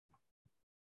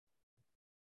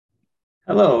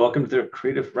Hello, welcome to the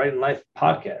Creative Writing Life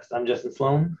podcast. I'm Justin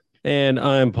Sloan. And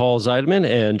I'm Paul Zeidman.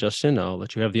 And Justin, I'll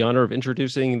let you have the honor of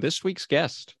introducing this week's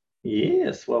guest.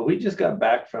 Yes, well, we just got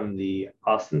back from the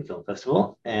Austin Film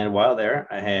Festival, and while there,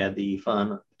 I had the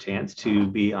fun chance to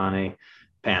be on a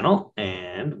panel,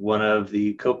 and one of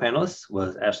the co-panelists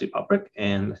was Ashley Poprick,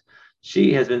 and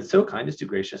she has been so kind as to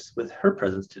gracious with her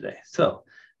presence today. So,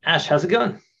 Ash, how's it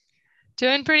going?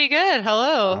 Doing pretty good.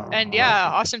 Hello. And yeah,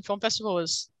 Awesome. Austin Film Festival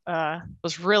was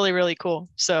really, really cool.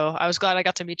 So I was glad I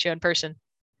got to meet you in person.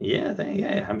 Yeah,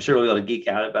 I'm sure we'll geek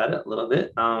out about it a little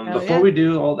bit. Hell Before yeah. we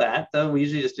do all that, though, we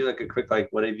usually just do like a quick, like,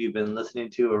 what have you been listening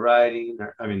to or writing,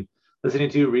 or listening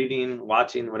to, reading,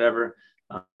 watching, whatever.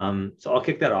 So I'll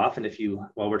kick that off, and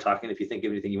while we're talking, if you think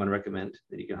of anything you want to recommend,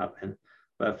 then you can hop in.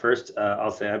 But first,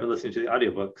 I'll say I've been listening to the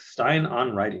audiobook Stein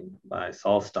on Writing by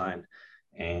Saul Stein,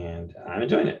 and I'm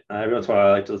enjoying it. Every once in a while,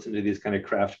 I like to listen to these kind of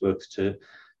craft books to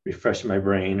refresh my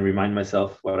brain, remind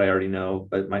myself what I already know,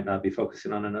 but might not be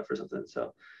focusing on enough or something.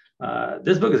 So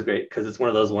this book is great because it's one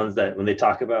of those ones that when they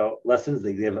talk about lessons,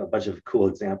 they give a bunch of cool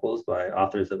examples by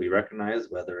authors that we recognize,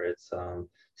 whether it's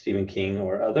Stephen King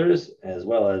or others, as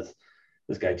well as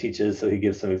this guy teaches. So he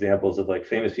gives some examples of like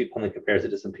famous people and he compares it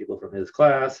to some people from his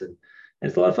class. And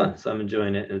it's a lot of fun. So I'm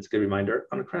enjoying it. And it's a good reminder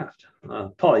on a craft.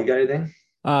 Paul, you got anything?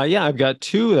 Yeah, I've got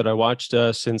two that I watched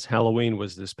since Halloween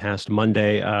was this past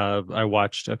Monday. I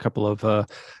watched a couple of,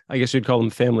 I guess you'd call them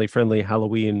family-friendly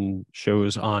Halloween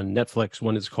shows on Netflix.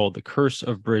 One is called The Curse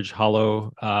of Bridge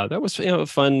Hollow. That was,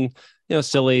 fun,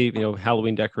 silly,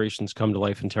 Halloween decorations come to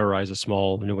life and terrorize a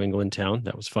small New England town.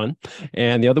 That was fun.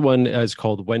 And the other one is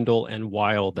called Wendell and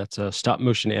Wild. That's a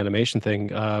stop-motion animation thing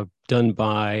done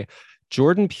by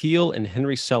Jordan Peele and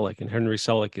Henry Selick. And Henry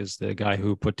Selick is the guy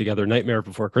who put together Nightmare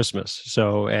Before Christmas.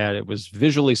 So, and it was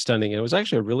visually stunning. And it was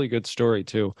actually a really good story,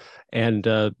 too. And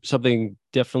something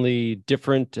definitely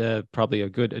different, probably a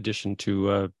good addition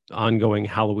to ongoing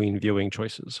Halloween viewing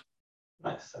choices.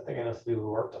 Nice. I think I know some people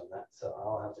who worked on that, so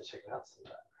I'll have to check it out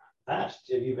sometime. Ash,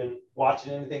 have you been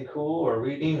watching anything cool or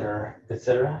reading or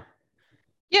etc.?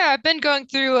 Yeah, I've been going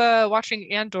through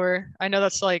watching Andor. I know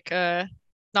that's like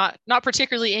not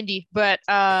particularly indie, but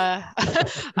I've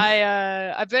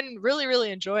been really,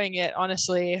 really enjoying it,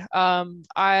 honestly. I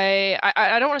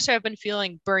don't want to say I've been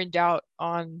feeling burned out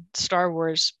on Star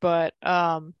Wars, but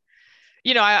I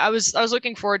was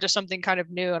looking forward to something kind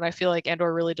of new, and I feel like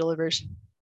Andor really delivers.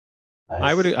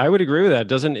 I would Nice. I would agree with that.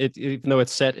 Doesn't it? Even though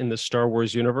it's set in the Star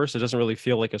Wars universe, it doesn't really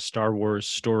feel like a Star Wars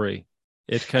story.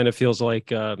 It kind of feels like,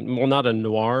 well, not a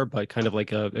noir, but kind of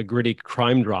like a gritty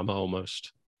crime drama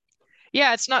almost.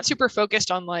 Yeah, it's not super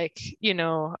focused on like,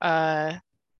 the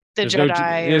There's no, Jedi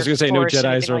I or was gonna say no Force, Jedi's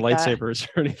anything or like that. lightsabers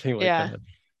or anything like Yeah. that.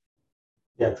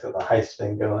 Yeah, it's got the heist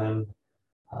thing going.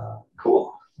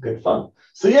 Cool. Good fun.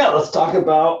 So yeah, let's talk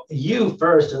about you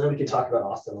first, and then we can talk about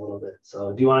Austin a little bit.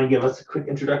 So do you want to give us a quick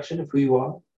introduction of who you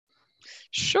are?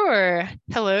 Sure.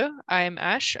 Hello, I'm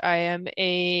Ash. I am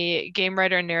a game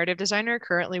writer and narrative designer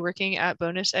currently working at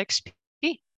Bonus XP.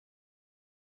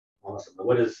 Awesome.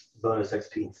 What is bonus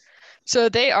XP? So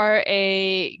they are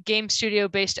a game studio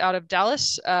based out of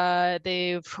Dallas.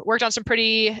 They've worked on some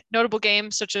pretty notable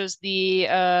games, such as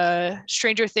the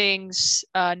Stranger Things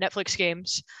Netflix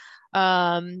games.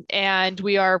 And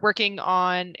we are working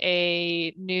on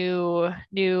a new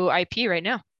IP right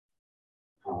now.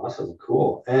 Awesome,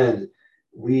 cool. And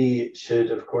we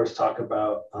should, of course, talk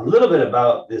about a little bit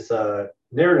about this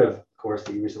narrative course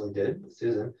that you recently did with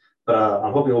Susan. But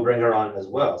I'm hoping we'll bring her on as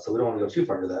well. So we don't want to go too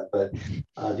far into that. But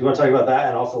do you want to talk about that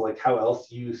and also like how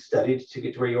else you studied to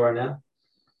get to where you are now?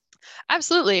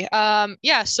 Absolutely.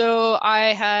 Yeah, so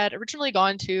I had originally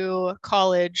gone to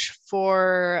college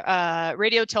for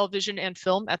radio, television, and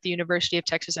film at the University of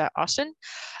Texas at Austin.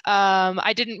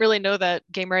 I didn't really know that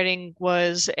game writing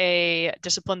was a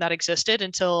discipline that existed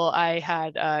until I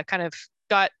had kind of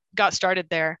got started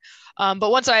there.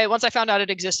 But once I found out it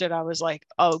existed, I was like,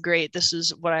 oh great, this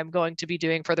is what I'm going to be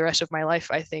doing for the rest of my life,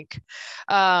 I think.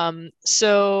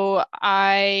 So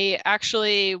I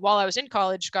actually, while I was in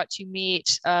college, got to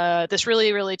meet this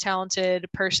really, really talented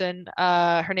person.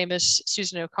 Her name is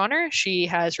Susan O'Connor. She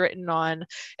has written on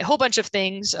a whole bunch of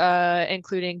things,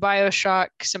 including Bioshock,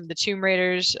 some of the Tomb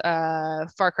Raiders,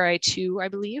 Far Cry 2, I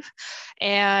believe.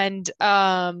 And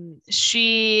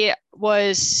she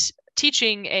was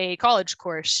teaching a college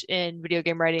course in video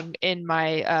game writing in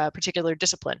my particular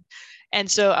discipline. And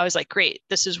so I was like, great,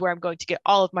 this is where I'm going to get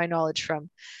all of my knowledge from.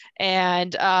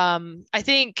 And I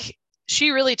think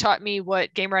she really taught me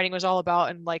what game writing was all about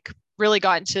and like really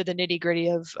got into the nitty gritty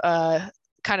of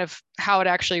kind of how it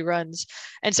actually runs.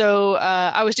 And so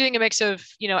I was doing a mix of,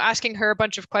 asking her a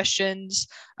bunch of questions,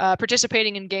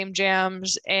 participating in game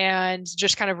jams, and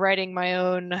just kind of writing my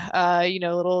own,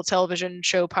 little television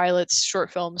show pilots,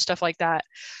 short films, stuff like that.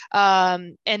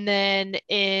 And then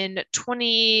in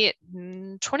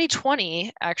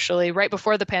 2020, actually, right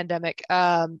before the pandemic,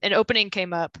 an opening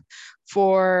came up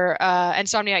for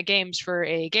Insomniac Games for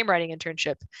a game writing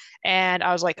internship. And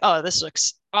I was like, oh, this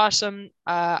looks awesome.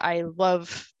 I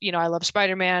love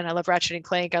Spider-Man. I love Ratchet and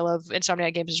Clank. I love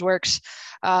Insomniac Games' works.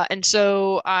 And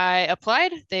so I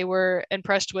applied. They were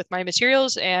impressed with my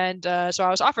materials. And so I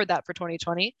was offered that for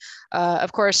 2020.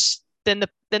 Of course, then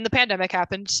the pandemic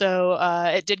happened, so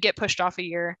it did get pushed off a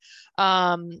year.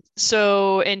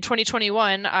 So in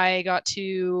 2021, I got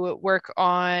to work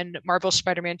on Marvel's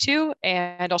Spider-Man 2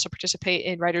 and also participate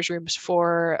in writers' rooms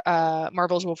for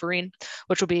Marvel's Wolverine,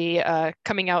 which will be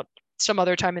coming out some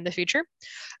other time in the future.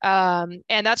 And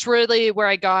that's really where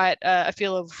I got a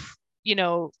feel of,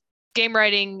 game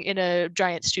writing in a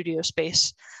giant studio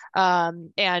space,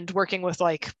 and working with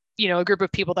a group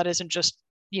of people that isn't just,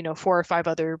 4 or 5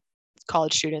 other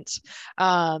college students.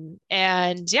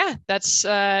 And yeah, that's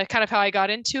kind of how I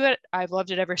got into it. I've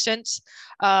loved it ever since.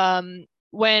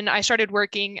 When I started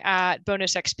working at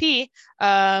Bonus XP,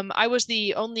 I was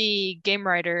the only game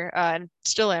writer, and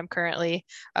still am currently,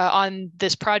 on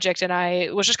this project. And I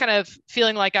was just kind of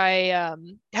feeling like I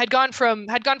had gone from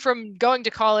going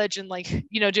to college and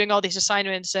doing all these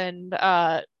assignments and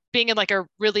being in a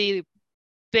really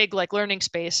big learning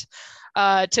space,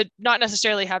 to not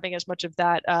necessarily having as much of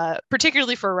that,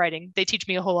 particularly for writing. They teach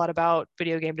me a whole lot about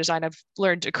video game design. I've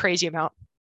learned a crazy amount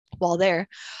while there,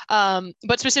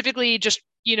 but specifically just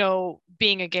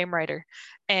being a game writer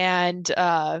and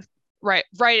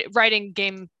writing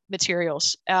game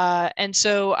materials. And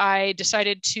so I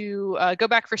decided to go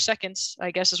back for seconds,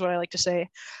 I guess is what I like to say.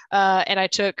 And I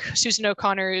took Susan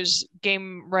O'Connor's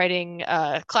game writing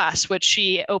class, which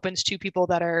she opens to people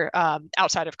that are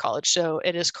outside of college. So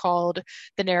it is called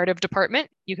the Narrative Department.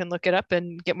 You can look it up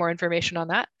and get more information on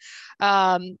that.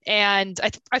 And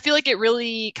I feel like it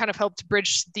really kind of helped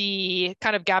bridge the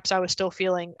kind of gaps I was still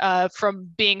feeling from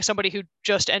being somebody who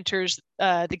just enters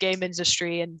the game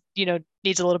industry and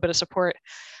needs a little bit of support.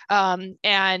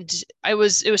 And it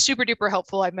was super duper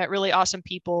helpful. I met really awesome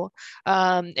people,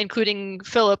 including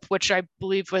Philip, which I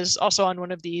believe was also on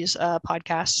one of these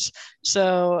podcasts.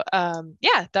 So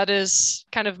yeah, that is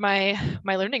kind of my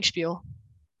learning spiel.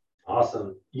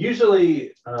 Awesome.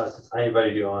 Usually, since I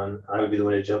invited you on, I would be the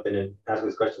one to jump in and ask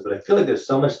these questions, but I feel like there's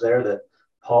so much there that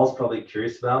Paul's probably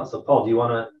curious about. So Paul, do you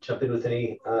want to jump in with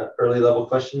any early level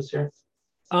questions here?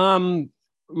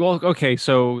 Well, okay,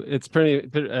 so it's pretty,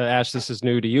 Ash, this is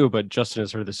new to you, but Justin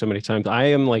has heard this so many times. I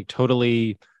am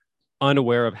totally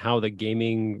unaware of how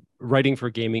the writing for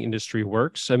gaming industry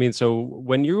works. I mean, so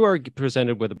when you are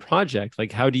presented with a project,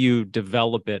 how do you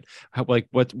develop it?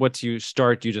 What do you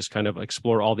start? Do you just kind of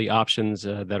explore all the options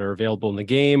that are available in the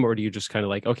game? Or do you just kind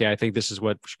of okay, I think this is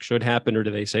what should happen? Or do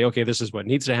they say, okay, this is what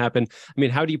needs to happen? I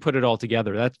mean, how do you put it all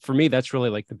together? That, for me, that's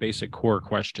really the basic core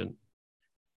question.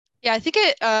 Yeah, I think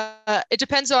it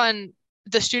depends on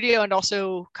the studio and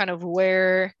also kind of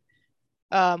where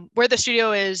the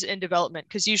studio is in development,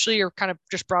 because usually you're kind of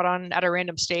just brought on at a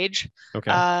random stage.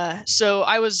 Okay. So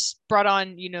I was brought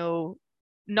on,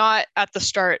 not at the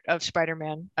start of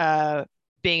Spider-Man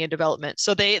being in development.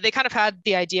 So they kind of had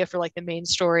the idea for the main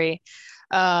story,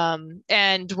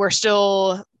 and we're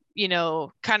still,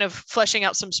 kind of fleshing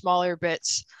out some smaller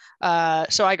bits.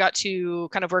 So I got to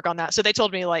kind of work on that. So they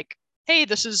told me hey,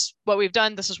 this is what we've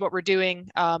done. This is what we're doing.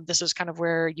 This is kind of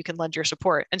where you can lend your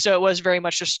support. And so it was very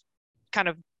much just kind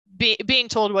of being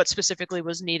told what specifically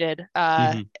was needed,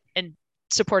 and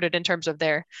supported in terms of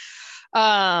there.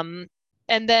 And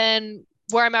then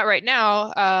where I'm at right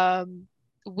now,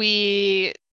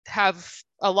 we have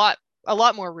a lot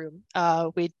more room.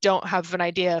 We don't have an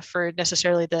idea for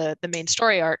necessarily the main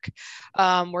story arc.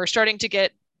 We're starting to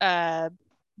get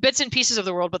bits and pieces of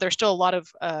the world, but there's still a lot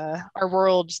of our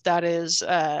world that is,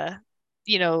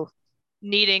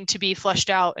 needing to be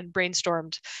fleshed out and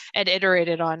brainstormed and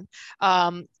iterated on.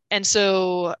 And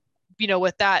so,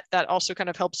 with that also kind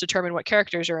of helps determine what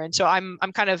characters are in. So I'm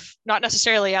kind of not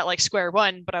necessarily at square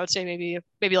one, but I would say maybe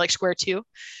square two,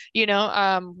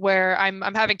 where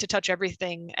I'm having to touch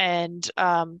everything and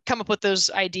come up with those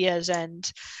ideas. And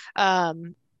I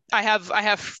have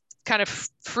kind of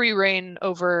free reign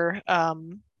over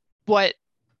what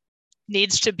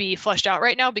needs to be fleshed out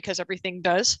right now, because everything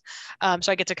does.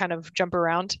 So I get to kind of jump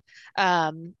around.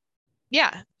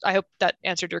 Yeah, I hope that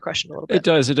answered your question a little bit. It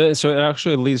does. So it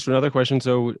actually leads to another question.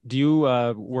 So do you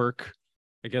work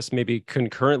I guess maybe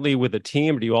concurrently with a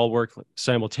team? Or do you all work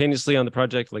simultaneously on the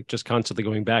project, like just constantly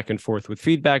going back and forth with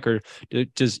feedback, or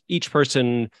does each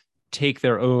person take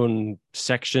their own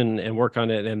section and work on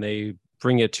it, and they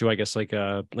bring it to, I guess, like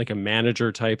a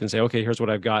manager type and say, okay, here's what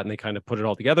I've got, and they kind of put it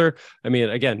all together? I mean,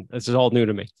 again, this is all new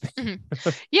to me.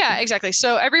 Yeah, exactly.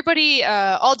 So everybody,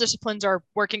 all disciplines are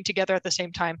working together at the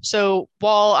same time. So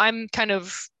while I'm kind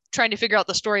of trying to figure out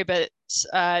the story, but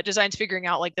design's figuring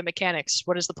out like the mechanics.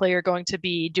 What is the player going to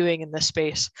be doing in this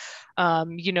space? Are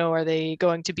they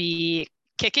going to be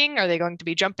kicking? Are they going to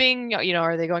be jumping?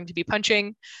 Are they going to be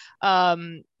punching?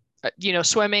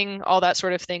 Swimming, all that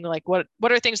sort of thing. Like what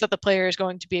are things that the player is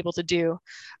going to be able to do?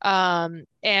 And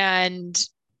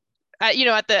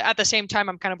at the same time,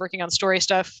 I'm kind of working on story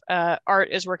stuff. Art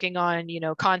is working on,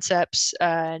 concepts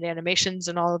and animations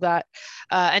and all of that.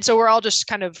 And so we're all just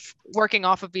kind of working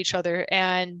off of each other.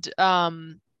 And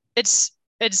it's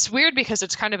weird because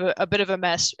it's kind of a bit of a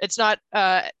mess. It's not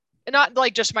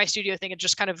like just my studio thing. It's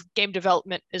just kind of game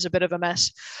development is a bit of a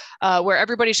mess, where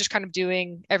everybody's just kind of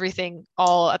doing everything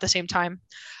all at the same time.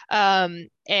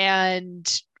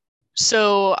 And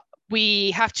so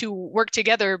we have to work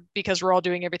together because we're all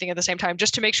doing everything at the same time,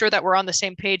 just to make sure that we're on the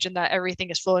same page and that everything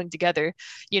is flowing together.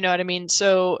 You know what I mean?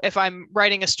 So if I'm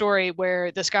writing a story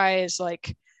where this guy is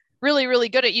like really, really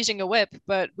good at using a whip,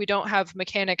 but we don't have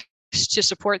mechanics to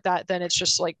support that, then it's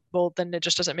just like, well, then it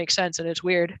just doesn't make sense and it's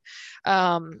weird.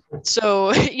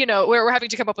 So we're having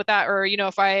to come up with that. Or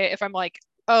if I'm like,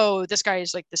 oh, this guy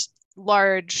is like this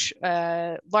large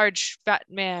fat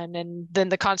man, and then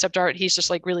the concept art he's just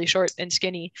like really short and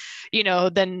skinny,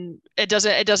 then it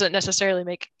doesn't necessarily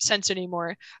make sense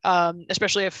anymore,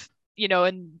 especially if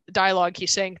in dialogue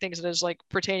he's saying things that is like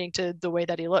pertaining to the way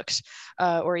that he looks,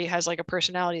 or he has like a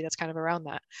personality that's kind of around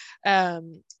that.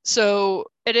 So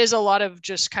it is a lot of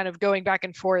just kind of going back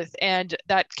and forth, and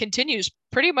that continues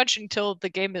pretty much until the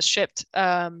game is shipped.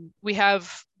 We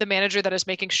have the manager that is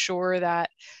making sure that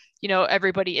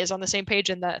everybody is on the same page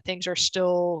and that things are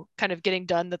still kind of getting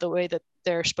done the way that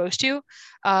they're supposed to.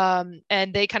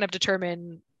 And they kind of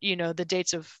determine, the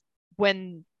dates of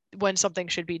when something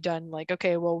should be done. Like,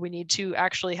 okay, well, we need to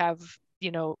actually have,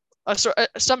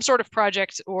 some sort of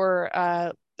project,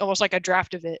 or almost like a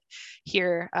draft of it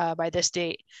here by this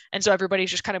date. And so everybody's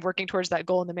just kind of working towards that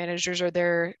goal, and the managers are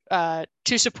there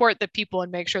to support the people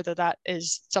and make sure that that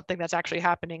is something that's actually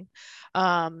happening.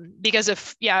 Because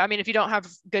if you don't have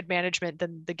good management,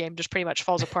 then the game just pretty much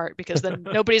falls apart, because then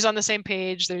nobody's on the same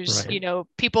page. There's, right.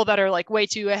 People that are like way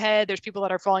too ahead. There's people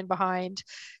that are falling behind,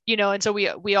 and so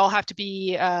we all have to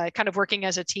be kind of working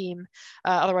as a team.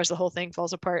 Otherwise the whole thing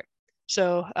falls apart.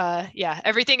 So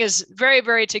everything is very,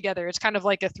 very together. It's kind of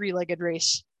like a 3-legged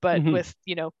race, but with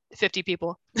 50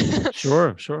 people.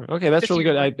 Sure. Okay, that's really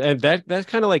good. And that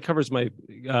kind of like covers my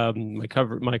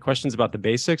my questions about the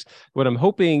basics. What I'm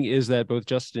hoping is that both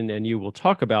Justin and you will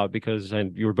talk about, because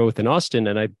you were both in Austin,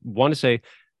 and I want to say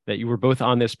that you were both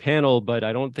on this panel, but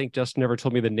I don't think Justin ever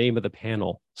told me the name of the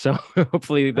panel. So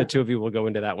hopefully the two of you will go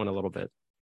into that one a little bit.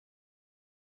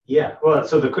 Yeah, well,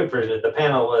 so the quick version, the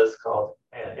panel was called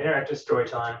Interactive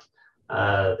Storytelling,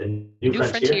 the New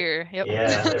Frontier. Yep.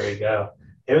 Yeah, there we go.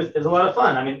 It was a lot of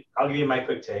fun. I mean, I'll give you my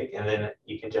quick take, and then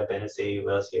you can jump in and see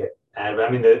what else you add. But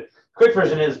I mean, the quick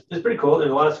version is pretty cool.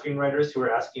 There's a lot of screenwriters who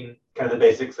are asking kind of the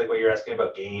basics, like what you're asking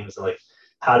about games, and like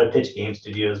how to pitch game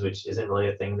studios, which isn't really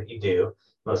a thing that you do.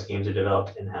 Most games are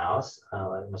developed in-house,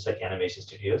 much like animation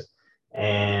studios.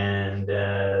 And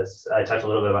I talked a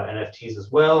little bit about NFTs as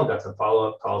well. Got some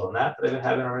follow-up calls on that I've been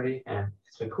having already, and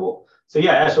it's been cool. So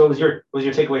yeah, Ash, what was your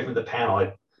takeaway from the panel?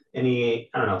 Like any,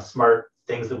 I don't know, smart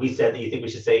things that we said that you think we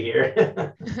should say here?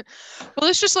 Well,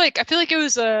 it's just like, I feel like it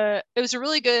was a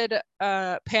really good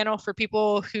panel for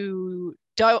people who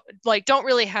don't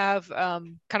really have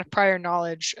kind of prior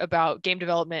knowledge about game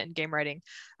development and game writing,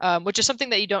 which is something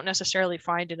that you don't necessarily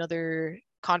find in other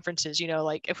conferences.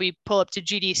 Like if we pull up to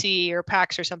GDC or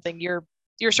PAX or something, you're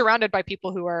surrounded by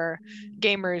people who are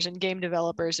gamers and game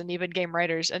developers and even game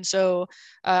writers. And so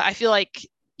I feel like,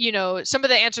 some of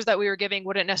the answers that we were giving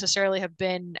wouldn't necessarily have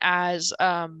been as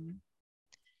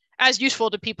useful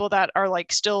to people that are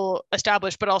like still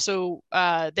established, but also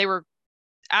they were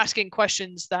asking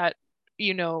questions that,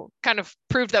 kind of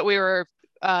proved that we were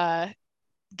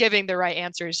giving the right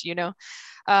answers, and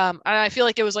I feel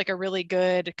like it was like a really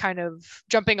good kind of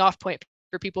jumping off point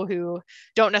for people who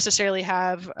don't necessarily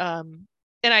have an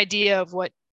idea of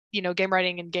what, game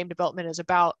writing and game development is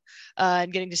about,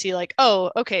 and getting to see like,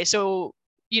 oh, okay, so,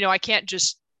 I can't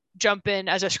just jump in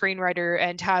as a screenwriter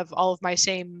and have all of my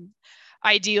same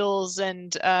ideals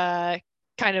and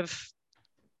kind of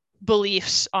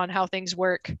beliefs on how things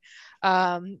work.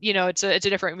 It's a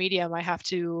different medium. I have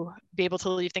to be able to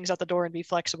leave things out the door and be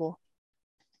flexible.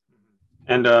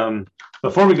 And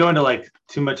before we go into like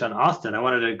too much on Austin, I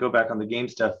wanted to go back on the game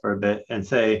stuff for a bit and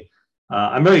say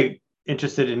I'm really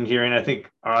interested in hearing. I think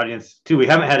our audience too. We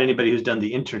haven't had anybody who's done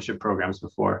the internship programs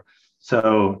before.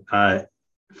 So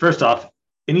first off,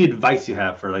 any advice you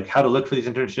have for like how to look for these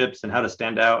internships and how to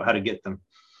stand out, how to get them?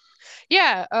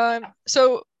 Yeah.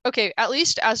 So okay, at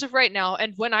least as of right now,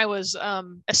 and when I was,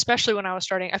 especially when I was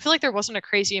starting, I feel like there wasn't a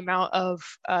crazy amount of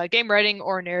game writing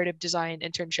or narrative design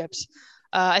internships.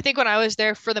 I think when I was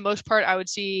there, for the most part, I would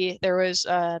see there was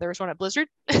one at Blizzard,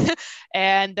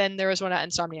 and then there was one at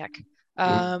Insomniac.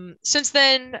 Since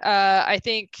then, I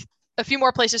think a few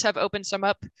more places have opened some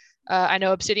up. I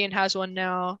know Obsidian has one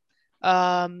now.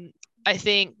 I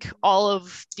think all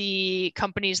of the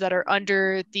companies that are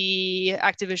under the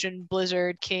Activision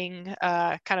Blizzard King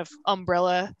kind of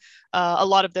umbrella, a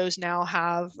lot of those now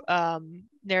have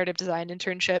narrative design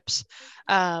internships.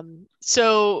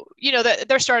 So that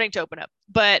they're starting to open up,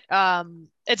 but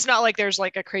it's not like there's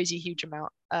like a crazy huge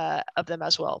amount of them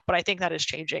as well. But I think that is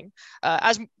changing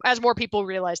as more people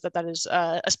realize that is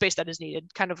a space that is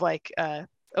needed, kind of like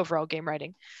overall game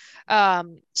writing.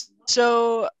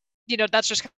 So that's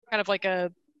just kind of like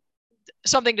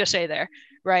something to say there,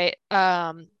 right?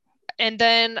 And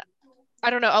then I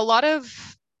don't know, a lot of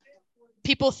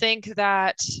people think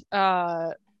that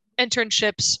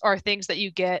internships are things that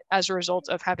you get as a result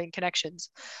of having connections,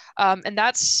 and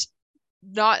that's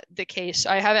not the case.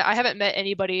 I haven't met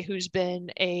anybody who's been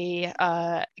a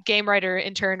game writer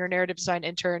intern or narrative design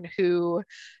intern who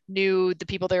knew the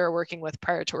people they were working with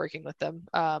prior to working with them.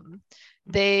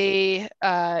 They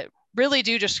really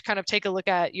do just kind of take a look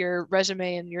at your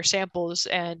resume and your samples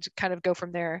and kind of go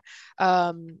from there.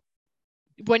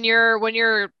 When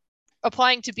you're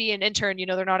applying to be an intern,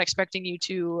 they're not expecting you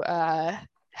to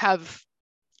have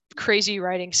crazy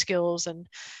writing skills and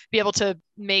be able to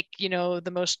make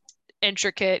the most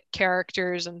intricate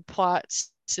characters and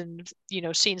plots and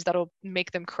scenes that'll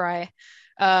make them cry.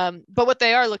 But what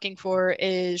they are looking for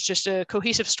is just a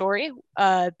cohesive story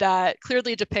that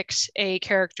clearly depicts a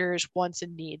character's wants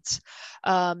and needs.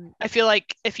 I feel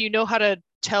like if you know how to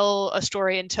tell a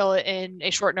story and tell it in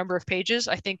a short number of pages,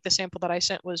 I think the sample that I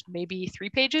sent was maybe 3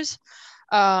 pages.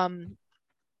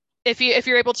 If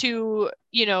you're able to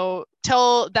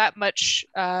tell that much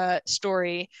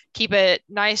story, keep it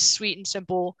nice, sweet, and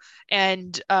simple,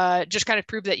 and just kind of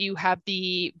prove that you have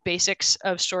the basics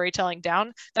of storytelling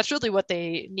down, that's really what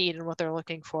they need and what they're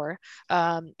looking for.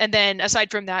 And then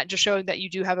aside from that, just showing that you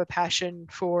do have a passion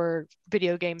for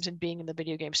video games and being in the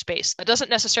video game space. That doesn't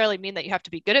necessarily mean that you have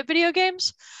to be good at video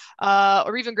games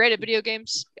or even great at video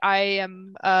games. I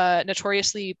am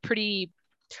notoriously pretty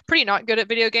not good at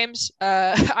video games.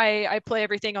 I play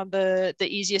everything on the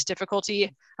easiest difficulty.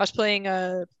 I was playing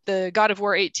the God of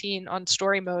War 18 on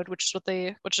story mode, which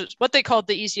is what they called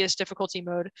the easiest difficulty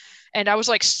mode, and I was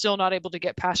like still not able to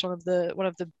get past one of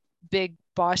the big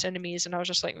boss enemies, and I was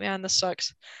just like, man, this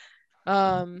sucks.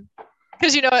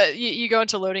 Because you go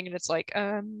into loading and it's like,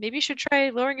 maybe you should try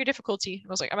lowering your difficulty. And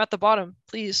I was like, I'm at the bottom,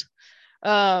 please.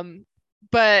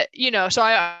 But so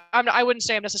I wouldn't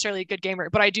say I'm necessarily a good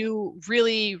gamer, but I do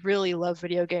really, really love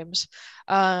video games,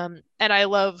 and I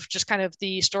love just kind of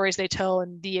the stories they tell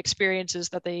and the experiences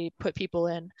that they put people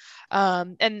in,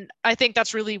 and I think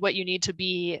that's really what you need to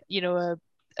be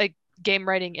a game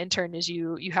writing intern. Is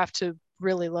you have to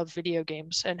really love video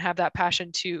games and have that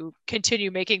passion to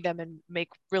continue making them and make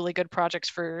really good projects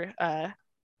for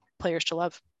players to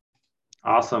love.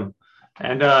 Awesome.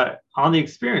 And on the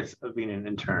experience of being an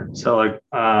intern, so like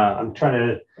I'm trying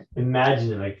to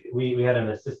imagine, like we had an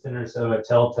assistant or so at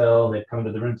Telltale, and they'd come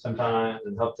to the room sometimes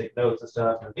and help take notes and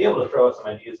stuff, and be able to throw out some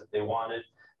ideas if they wanted.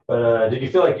 But did you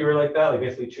feel like you were like that, like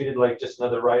basically treated like just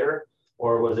another writer,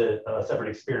 or was it a separate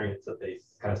experience that they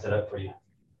kind of set up for you?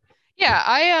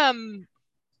 Yeah,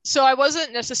 so I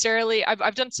wasn't necessarily,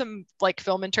 I've done some like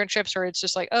film internships where it's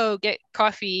just like, oh, get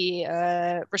coffee,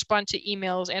 respond to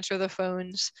emails, answer the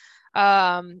phones.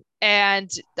 And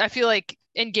I feel like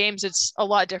in games it's a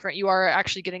lot different. You are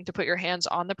actually getting to put your hands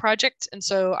on the project. And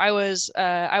so I was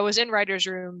in writers'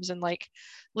 rooms and like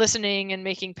listening and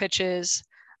making pitches.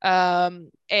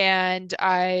 And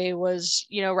I was,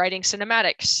 writing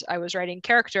cinematics. I was writing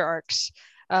character arcs.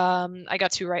 I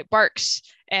got to write barks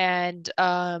and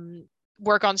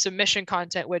work on some mission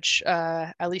content, which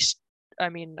at least, I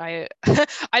mean, I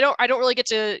I don't really get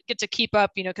to keep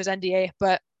up, because NDA,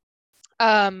 but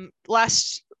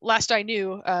last I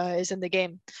knew is in the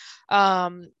game.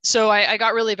 So I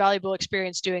got really valuable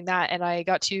experience doing that, and I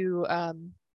got to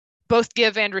both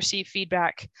give and receive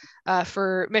feedback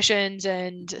for missions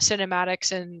and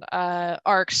cinematics and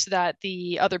arcs that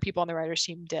the other people on the writers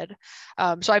team did.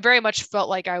 So I very much felt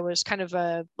like I was kind of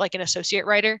like an associate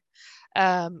writer.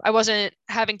 I wasn't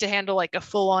having to handle like a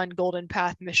full-on Golden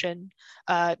Path mission.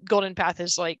 Golden Path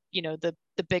is like, the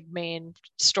big main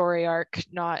story arc,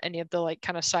 not any of the like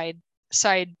kind of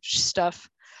side stuff.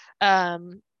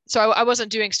 So I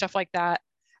wasn't doing stuff like that.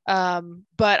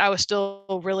 But I was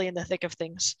still really in the thick of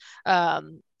things.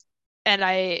 And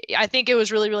I think it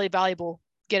was really, really valuable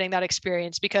getting that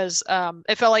experience because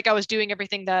it felt like I was doing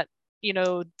everything that,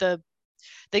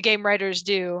 the game writers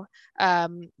do,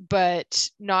 but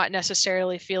not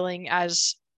necessarily feeling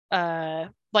as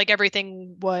like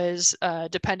everything was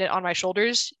dependent on my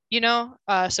shoulders,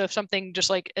 so if something just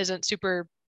like isn't super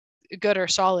good or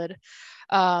solid,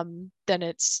 then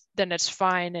it's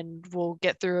fine and we'll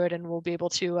get through it and we'll be able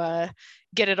to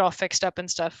get it all fixed up and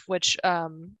stuff, which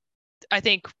I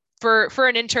think for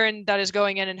an intern that is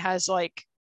going in and has like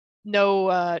no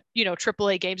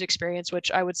AAA games experience, which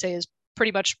I would say is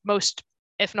pretty much most,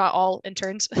 if not all,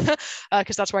 interns,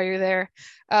 because that's why you're there.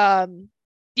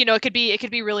 It could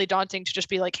be really daunting to just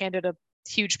be like handed a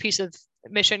huge piece of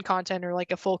mission content or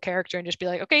like a full character and just be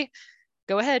like, okay,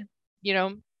 go ahead,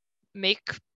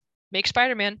 make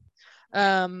Spider-Man.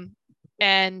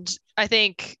 And I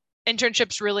think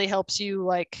internships really helps you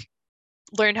like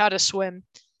learn how to swim.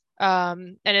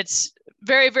 And it's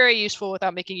very, very useful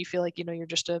without making you feel like, you're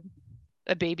just a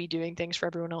baby doing things for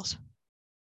everyone else.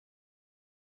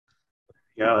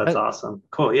 Yeah, that's awesome.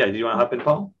 Cool. Yeah. Do you want to hop in,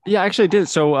 Paul? Yeah, I actually did.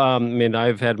 So,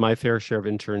 I've had my fair share of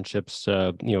internships,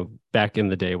 back in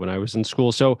the day when I was in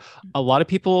school. So a lot of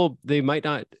people, they might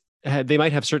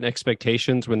have certain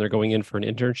expectations when they're going in for an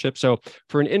internship. So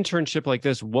for an internship like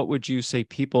this, what would you say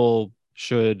people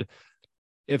should,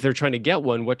 if they're trying to get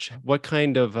one, what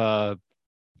kind of,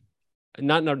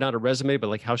 not a resume, but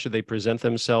like how should they present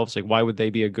themselves? Like, why would they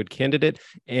be a good candidate?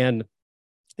 And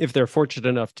if they're fortunate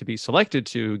enough to be selected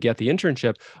to get the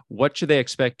internship, what should they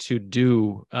expect to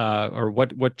do, or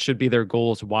what should be their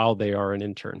goals while they are an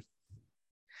intern?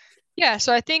 Yeah,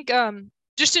 so I think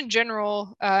just in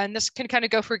general, and this can kind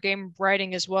of go for game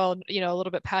writing as well, a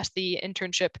little bit past the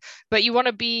internship, but you want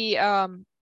to be,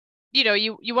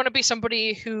 you want to be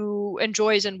somebody who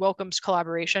enjoys and welcomes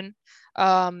collaboration.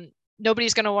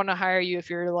 Nobody's going to want to hire you if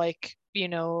you're like,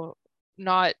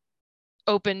 not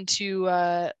open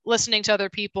to listening to other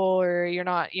people, or you're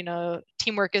not,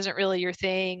 teamwork isn't really your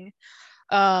thing.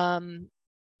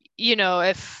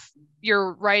 If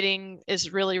your writing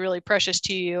is really, really precious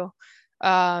to you,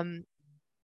 they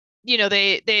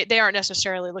aren't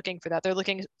necessarily looking for that. They're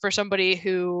looking for somebody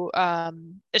who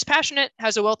is passionate,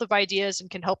 has a wealth of ideas, and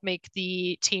can help make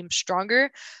the team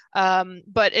stronger,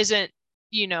 but isn't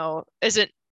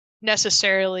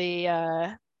necessarily,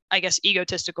 I guess,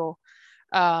 egotistical.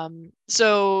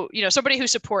 So somebody who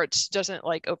supports, doesn't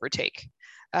like overtake.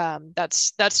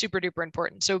 That's super duper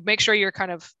important. So make sure you're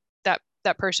kind of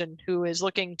that person who is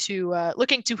looking to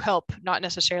help, not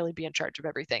necessarily be in charge of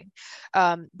everything.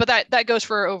 But that goes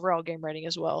for overall game writing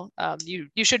as well.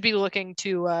 You should be looking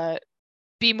to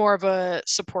be more of a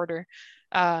supporter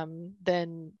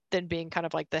than being kind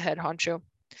of like the head honcho.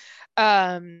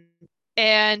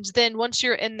 And then once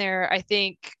you're in there, I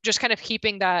think just kind of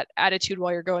keeping that attitude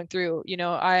while you're going through,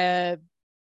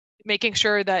 making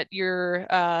sure that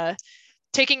you're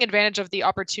taking advantage of the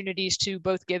opportunities to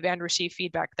both give and receive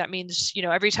feedback. That means,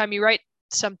 every time you write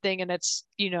something and it's,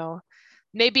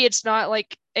 maybe it's not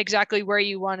like exactly where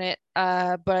you want it,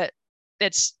 but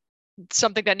it's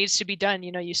something that needs to be done.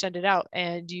 You send it out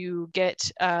and you get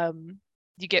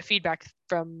feedback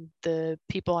from the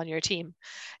people on your team.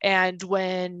 And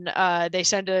when they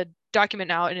send a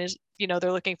document out and is,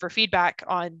 they're looking for feedback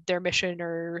on their mission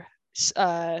or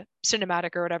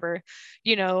cinematic or whatever,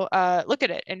 look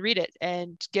at it and read it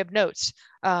and give notes,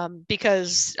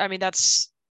 because I mean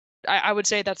I would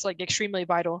say that's like extremely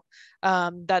vital.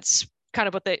 That's kind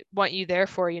of what they want you there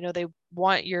for. They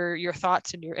want your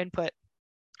thoughts and your input,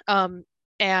 and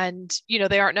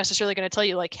they aren't necessarily going to tell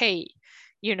you like, hey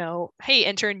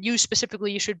intern, you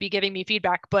specifically, you should be giving me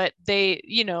feedback, but they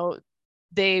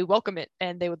welcome it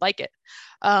and they would like it.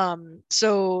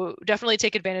 So definitely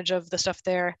take advantage of the stuff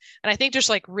there. And I think just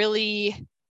like really,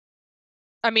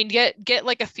 get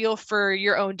like a feel for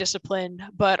your own discipline,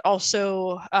 but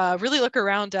also really look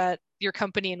around at your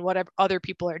company and what other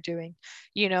people are doing.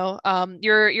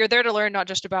 You're there to learn not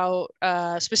just about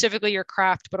specifically your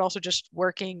craft, but also just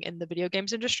working in the video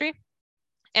games industry.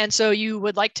 And so you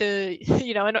would like to,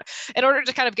 in order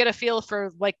to kind of get a feel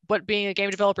for like what being a game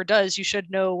developer does, you should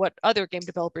know what other game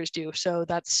developers do. So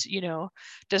that's,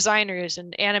 designers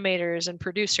and animators and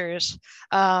producers.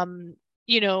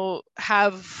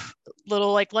 Have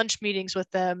little like lunch meetings with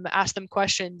them, ask them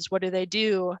questions. What do they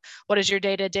do? What is your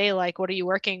day to day like? What are you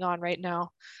working on right now?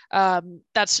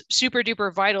 That's super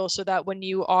duper vital so that when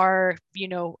you are,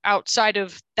 outside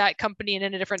of that company and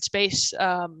in a different space,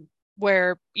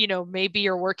 where maybe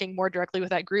you're working more directly with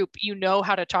that group,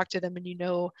 how to talk to them, and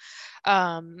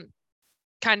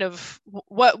kind of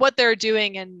what they're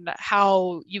doing and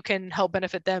how you can help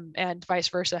benefit them, and vice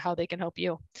versa, how they can help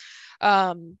you.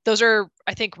 Those are,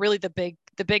 I think, really the big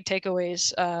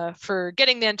takeaways for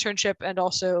getting the internship, and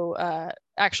also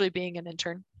actually being an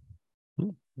intern.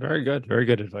 Very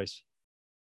good advice.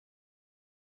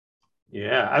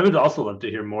 Yeah, I would also love to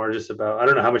hear more just about, I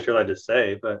don't know how much you're allowed to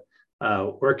say, but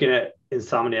working at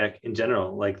Insomniac in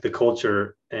general, like the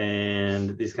culture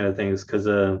and these kind of things. Because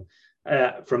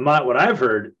from what I've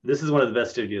heard, this is one of the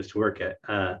best studios to work at.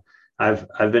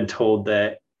 I've been told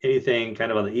that anything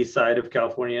kind of on the east side of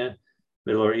California,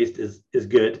 middle or east, is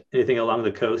good. Anything along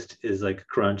the coast is like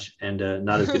crunch and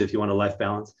not as good if you want a life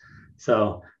balance.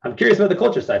 So I'm curious about the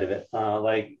culture side of it.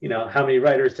 Like, how many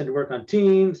writers tend to work on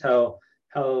teams, how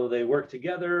they work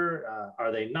together.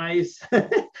 Are they nice?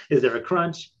 Is there a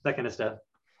crunch? That kind of stuff.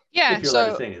 Yeah. If you're allowed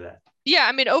to say any of that. Yeah,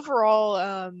 I mean,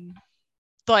 overall,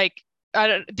 like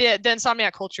the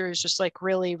Insomniac culture is just like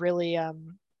really, really, I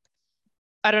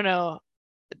don't know.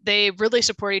 They really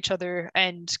support each other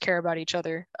and care about each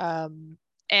other.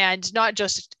 And not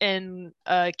just in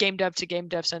a game dev to game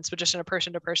dev sense, but just in a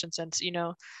person to person sense.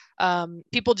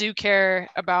 People do care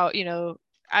about,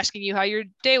 asking you how your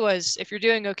day was, if you're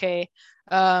doing okay.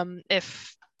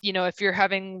 If you're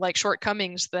having like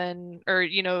shortcomings, then, or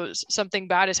something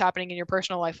bad is happening in your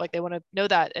personal life, like they want to know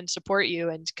that and support you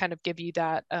and kind of give you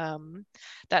that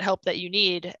help that you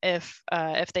need if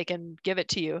they can give it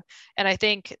to you. And I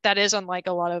think that is unlike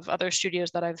a lot of other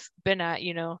studios that I've been at,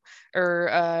 or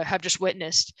have just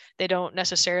witnessed. They don't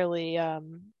necessarily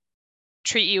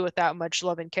treat you with that much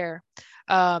love and care.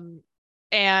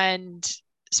 And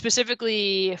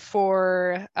specifically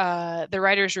for the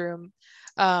writer's room,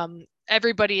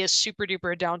 everybody is super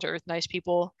duper down to earth, nice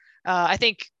people. I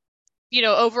think,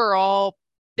 overall,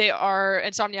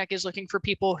 Insomniac is looking for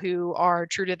people who are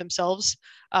true to themselves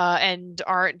and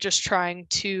aren't just trying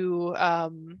to,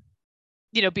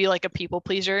 be like a people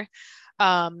pleaser. They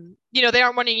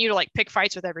aren't wanting you to like pick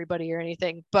fights with everybody or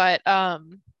anything, but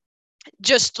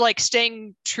just like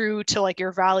staying true to like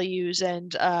your values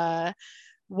and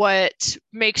what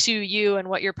makes you you and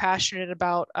what you're passionate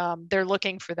about. They're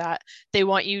looking for that. They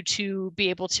want you to be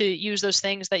able to use those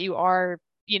things that you are,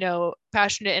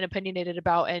 passionate and opinionated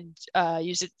about, and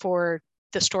use it for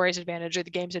the story's advantage or the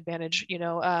game's advantage.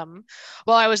 While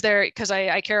I was there, because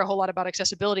I care a whole lot about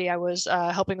accessibility, I was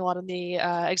helping a lot in the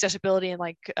accessibility and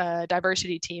like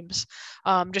diversity teams,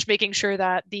 just making sure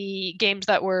that the games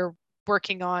that we're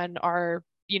working on are,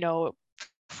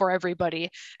 for everybody,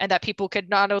 and that people could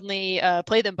not only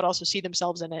play them but also see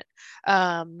themselves in it.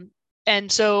 And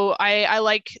so I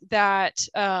like that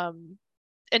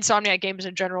Insomniac Games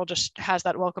in general just has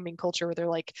that welcoming culture where they're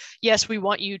like, yes, we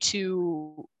want you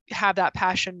to have that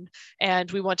passion,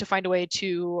 and we want to find a way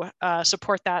to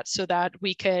support that so that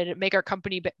we could make our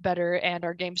company better and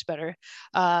our games better.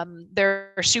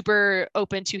 They're super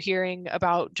open to hearing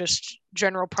about just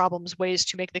general problems, ways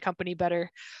to make the company better.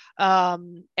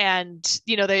 And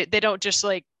they don't just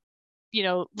like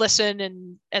listen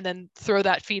and then throw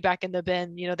that feedback in the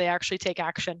bin. They actually take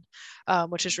action,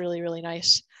 which is really, really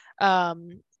nice.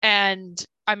 And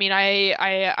I mean,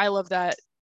 I love that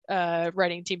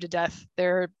writing team to death.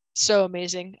 They're so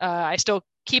amazing. I still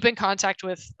keep in contact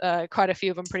with quite a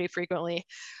few of them pretty frequently.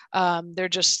 They're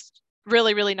just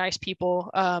really, really nice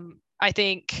people. I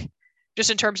think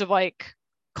just in terms of like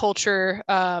culture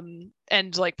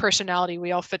and like personality,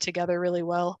 we all fit together really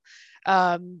well.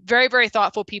 Very, very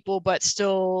thoughtful people, but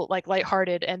still like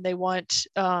lighthearted, and they want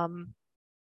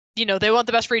they want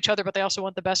the best for each other, but they also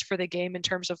want the best for the game in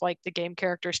terms of like the game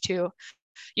characters too.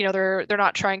 They're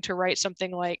not trying to write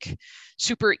something like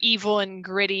super evil and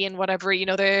gritty and whatever.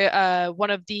 They one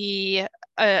of the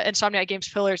Insomniac Games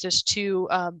pillars is to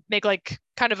make like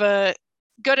kind of a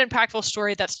good impactful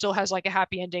story that still has like a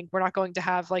happy ending. We're not going to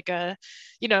have like a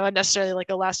necessarily like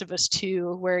a Last of Us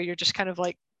 2 where you're just kind of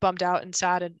like bummed out and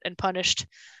sad and punished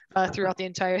throughout the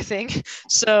entire thing.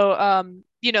 So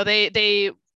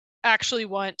they actually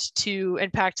want to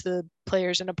impact the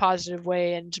players in a positive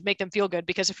way and make them feel good.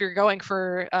 Because if you're going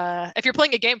for if you're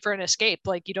playing a game for an escape,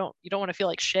 like you don't want to feel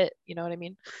like shit, you know what I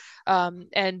mean?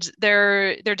 And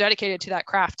they're dedicated to that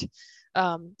craft.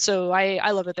 So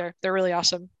I love it. They're really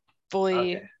awesome.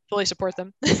 Fully support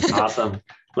them. Awesome.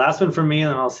 Last one for me,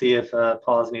 and then I'll see if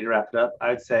Paul has need to wrap it up. I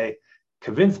would say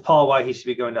convince Paul why he should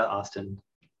be going to Austin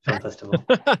Film Festival.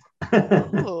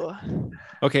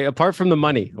 Okay, apart from the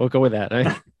money, we'll go with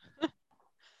that.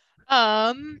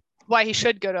 Why he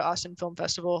should go to Austin Film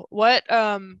Festival. What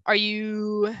are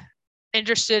you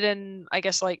interested in? I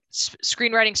guess like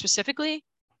screenwriting specifically.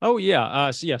 Oh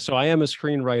yeah, so I am a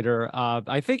screenwriter.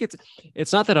 I think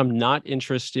it's not that I'm not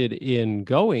interested in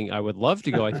going. I would love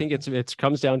to go. I think it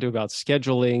comes down to about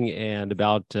scheduling and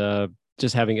about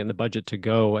just having it in the budget to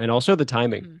go, and also the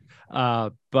timing.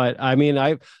 But I mean,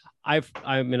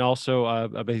 I'm also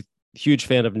a huge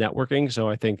fan of networking, so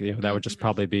I think that would just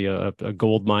probably be a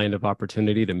gold mine of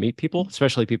opportunity to meet people,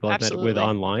 especially people I've met with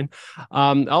online.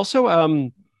 Also, I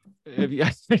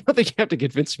don't think you have to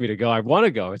convince me to go. I want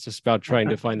to go. It's just about trying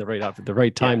to find the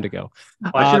right time to go.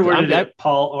 Well, I should have worded it,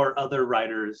 Paul, or other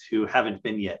writers who haven't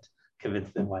been yet.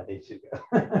 Convince them why they should go.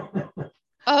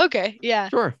 Oh, okay. Yeah.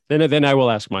 Sure. Then I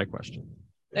will ask my question.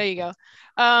 There you go.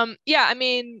 Yeah, I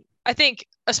mean, I think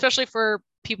especially for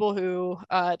people who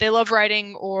they love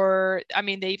writing, or I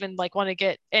mean, they even like want to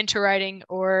get into writing,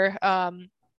 or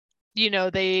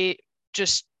they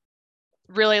just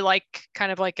really like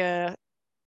kind of like a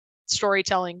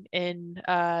storytelling in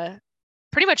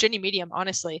pretty much any medium,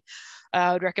 honestly.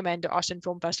 I would recommend Austin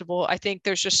Film Festival. I think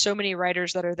there's just so many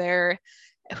writers that are there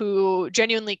who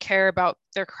genuinely care about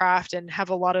their craft and have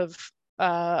a lot of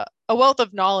a wealth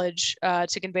of knowledge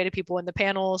to convey to people in the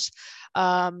panels.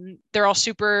 They're all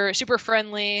super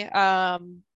friendly.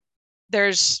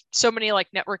 There's so many like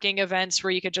networking events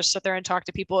where you could just sit there and talk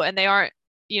to people, and they aren't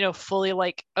fully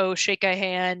like, oh, shake a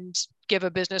hand, give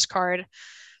a business card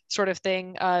sort of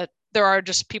thing. There are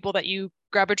just people that you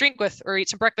grab a drink with or eat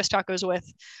some breakfast tacos with,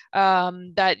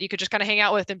 that you could just kind of hang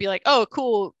out with and be like, oh,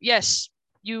 cool. Yes,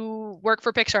 you work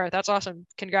for Pixar. That's awesome.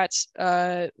 Congrats.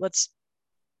 Let's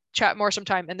chat more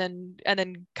sometime, and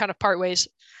then kind of part ways.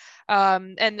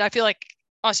 And I feel like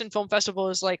Austin Film Festival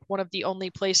is like one of the only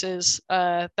places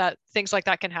that things like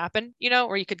that can happen,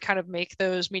 where you could kind of make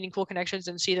those meaningful connections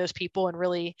and see those people and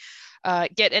really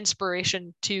get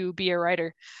inspiration to be a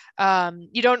writer.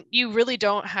 You really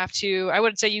don't have to, I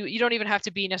wouldn't say you don't even have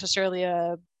to be necessarily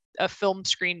a film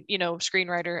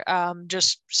screenwriter,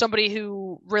 just somebody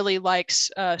who really likes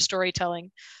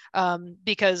storytelling,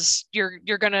 because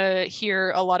you're going to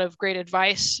hear a lot of great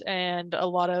advice and a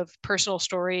lot of personal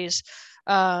stories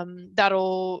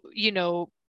that'll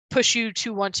push you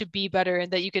to want to be better,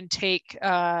 and that you can take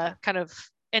kind of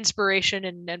inspiration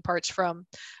and parts from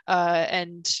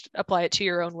and apply it to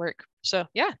your own work. So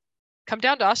yeah, come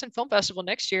down to Austin Film Festival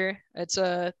next year. It's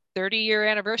a 30-year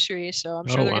anniversary, so I'm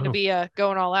sure they're going to be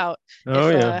going all out.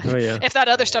 If that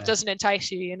other stuff doesn't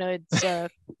entice you, it's a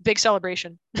big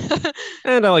celebration.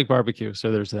 And I like barbecue,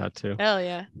 so there's that too. Hell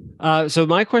yeah. So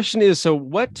my question is,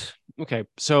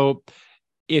 so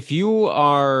if you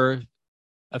are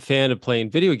a fan of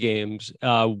playing video games,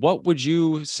 what would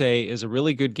you say is a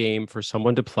really good game for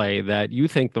someone to play that you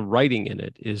think the writing in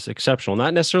it is exceptional?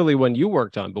 Not necessarily one you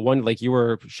worked on, but one like you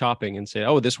were shopping and say,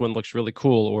 oh, this one looks really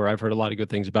cool, or I've heard a lot of good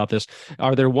things about this.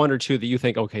 Are there one or two that you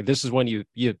think, okay, this is one you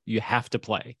have to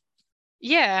play?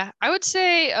 Yeah, I would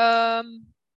say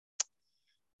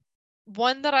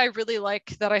one that I really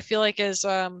like, that I feel like is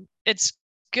it's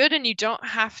good, and you don't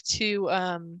have to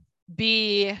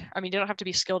you don't have to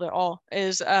be skilled at all,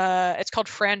 is it's called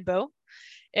Fran Bow.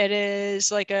 It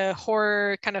is like a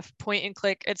horror kind of point and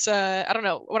click. It's I don't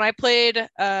know, when I played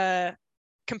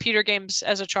computer games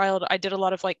as a child, I did a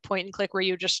lot of like point and click where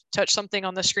you just touch something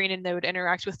on the screen and they would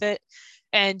interact with it,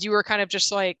 and you were kind of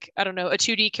just like, I don't know, a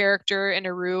 2D character in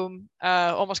a room,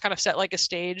 almost kind of set like a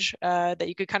stage, that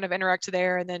you could kind of interact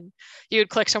there, and then you would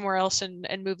click somewhere else and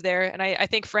move there. And I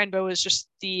think Fran Bow is just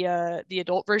the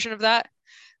adult version of that.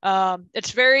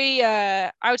 It's very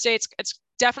I would say it's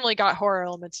definitely got horror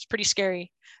elements. It's pretty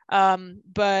scary,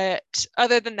 but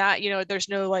other than that, there's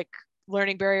no like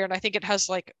learning barrier, and I think it has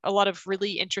like a lot of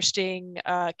really interesting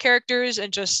characters,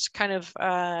 and just kind of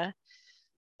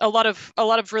a lot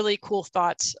of really cool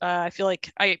thoughts. I feel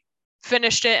like I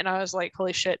finished it and I was like,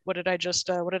 holy shit, what did I just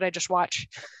watch?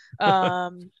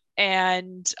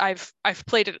 And I've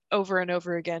played it over and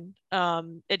over again.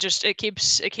 It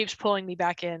keeps pulling me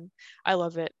back in. I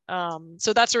love it.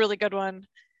 So that's a really good one.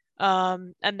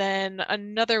 And then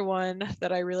another one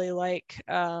that I really like,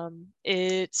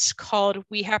 it's called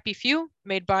We Happy Few,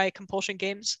 made by Compulsion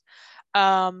Games.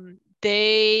 I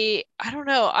don't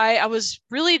know, I was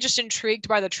really just intrigued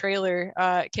by the trailer.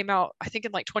 It came out, I think,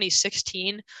 in like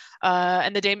 2016,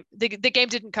 and the game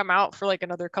didn't come out for like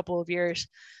another couple of years.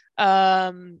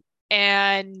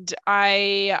 And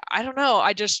I don't know,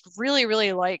 I just really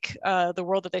really like the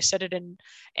world that they set it in,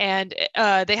 and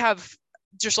they have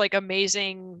just like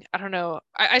amazing, I don't know,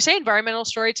 I say environmental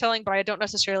storytelling, but I don't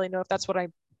necessarily know if that's what I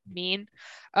mean.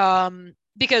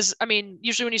 Because I mean,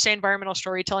 usually when you say environmental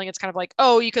storytelling, it's kind of like,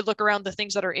 oh, you could look around the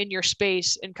things that are in your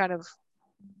space and kind of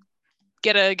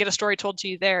get a story told to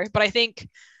you there. But I think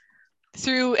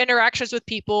through interactions with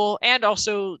people and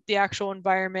also the actual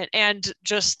environment and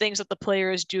just things that the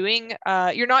player is doing,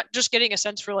 you're not just getting a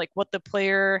sense for like who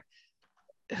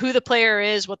the player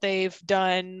is, what they've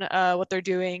done, what they're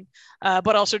doing,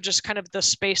 but also just kind of the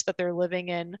space that they're living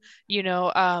in. You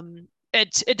know,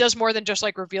 it does more than just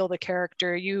like reveal the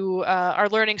character. You are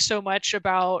learning so much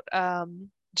about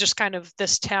just kind of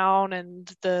this town and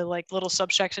the like little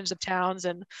subsections of towns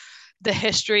and the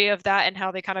history of that and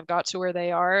how they kind of got to where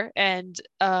they are. And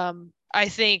I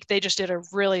think they just did a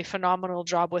really phenomenal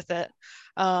job with it.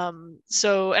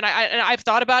 So, and I've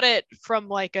thought about it from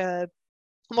like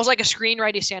almost like a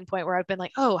screenwriting standpoint, where I've been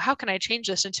like, oh, how can I change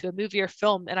this into a movie or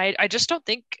film? And I just don't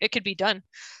think it could be done.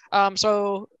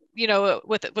 So, you know,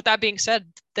 with that being said,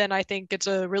 then I think it's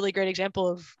a really great example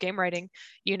of game writing,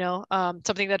 you know,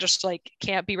 something that just like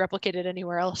can't be replicated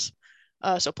anywhere else.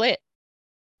 So play it.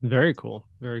 Very cool.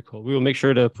 Very cool. We will make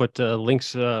sure to put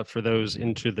links for those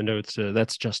into the notes.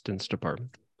 That's Justin's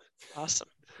department. Awesome.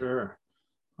 Sure.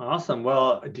 Awesome.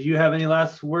 Well, do you have any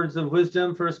last words of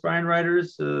wisdom for aspiring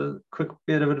writers? A quick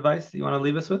bit of advice that you want to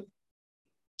leave us with?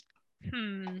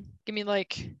 Give me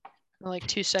like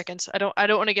 2 seconds. I don't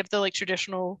want to give the like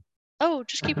traditional, oh,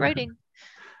 just keep writing.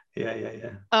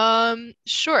 Yeah.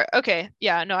 Sure. Okay.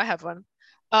 Yeah, no, I have one.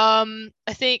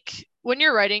 I think when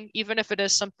you're writing, even if it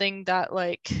is something that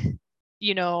like,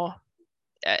 you know,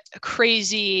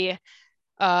 crazy,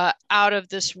 out of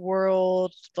this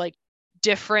world, like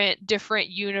different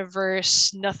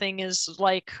universe, nothing is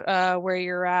like where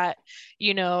you're at,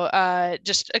 you know,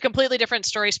 just a completely different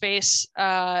story space,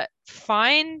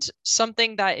 find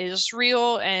something that is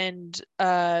real and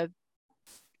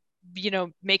you know,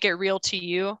 make it real to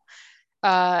you,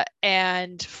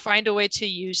 and find a way to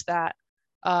use that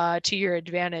to your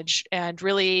advantage and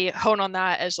really hone on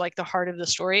that as like the heart of the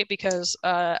story. Because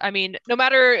I mean, no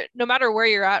matter where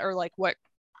you're at or like what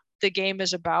the game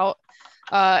is about,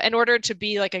 in order to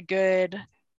be like a good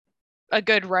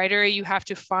writer, you have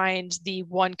to find the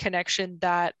one connection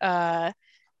that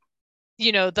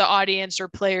you know, the audience or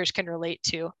players can relate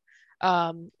to.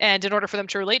 And in order for them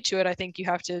to relate to it, I think you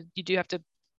do have to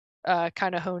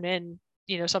kind of hone in,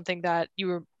 you know, something that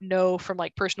you know from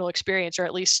like personal experience, or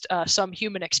at least some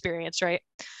human experience, right?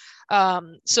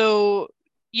 So,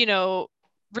 you know,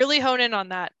 really hone in on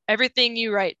that. Everything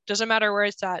you write, doesn't matter where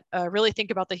it's at, really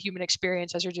think about the human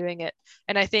experience as you're doing it.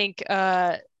 And I think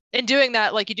in doing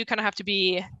that, like, you do kind of have to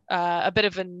be a bit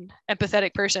of an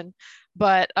empathetic person,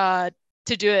 but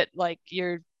to do it, like,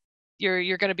 you're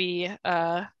going to be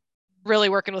really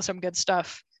working with some good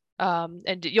stuff,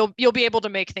 and you'll be able to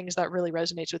make things that really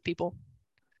resonates with people.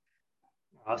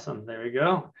 Awesome. There we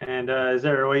go. And is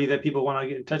there a way that people want to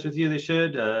get in touch with you? They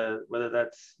should, whether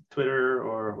that's Twitter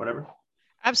or whatever.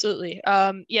 Absolutely.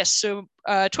 Yes. So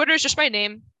Twitter is just my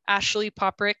name, Ashley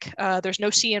Poprick. There's no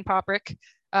C in Poprick.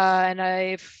 And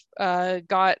I've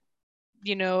got,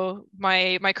 you know,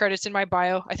 my credits in my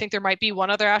bio. I think there might be one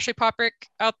other Ashley Poprick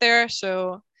out there.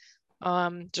 So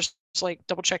just like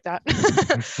double check that.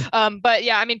 But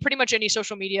yeah, I mean, pretty much any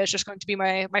social media is just going to be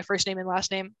my first name and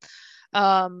last name.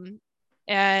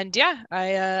 And yeah,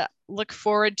 I look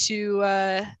forward to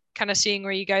kind of seeing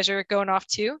where you guys are going off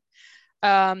to.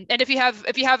 And if you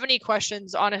have any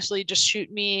questions, honestly, just shoot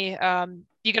me.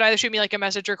 You can either shoot me like a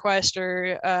message request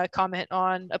or comment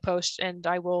on a post, and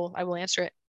I will answer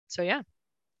it. So yeah.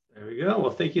 There we go.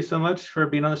 Well, thank you so much for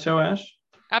being on the show, Ash.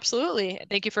 Absolutely.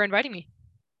 Thank you for inviting me.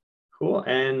 Cool.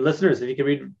 And listeners, if you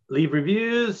can leave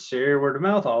reviews, share word of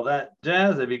mouth, all that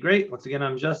jazz, that'd be great. Once again,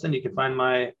 I'm Justin. You can find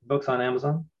my books on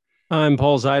Amazon. I'm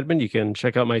Paul Zeidman. You can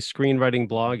check out my screenwriting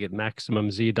blog at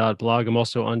maximumz.blog. I'm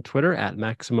also on Twitter at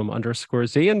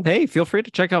maximum_Z. And hey, feel free to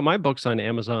check out my books on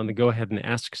Amazon, the Go Ahead and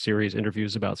Ask series,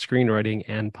 interviews about screenwriting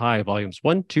and Pi, volumes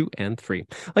 1, 2, and 3.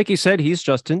 Like he said, he's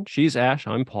Justin, she's Ash,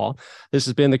 I'm Paul. This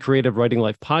has been the Creative Writing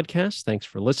Life podcast. Thanks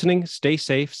for listening. Stay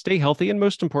safe, stay healthy, and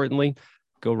most importantly,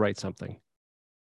 go write something.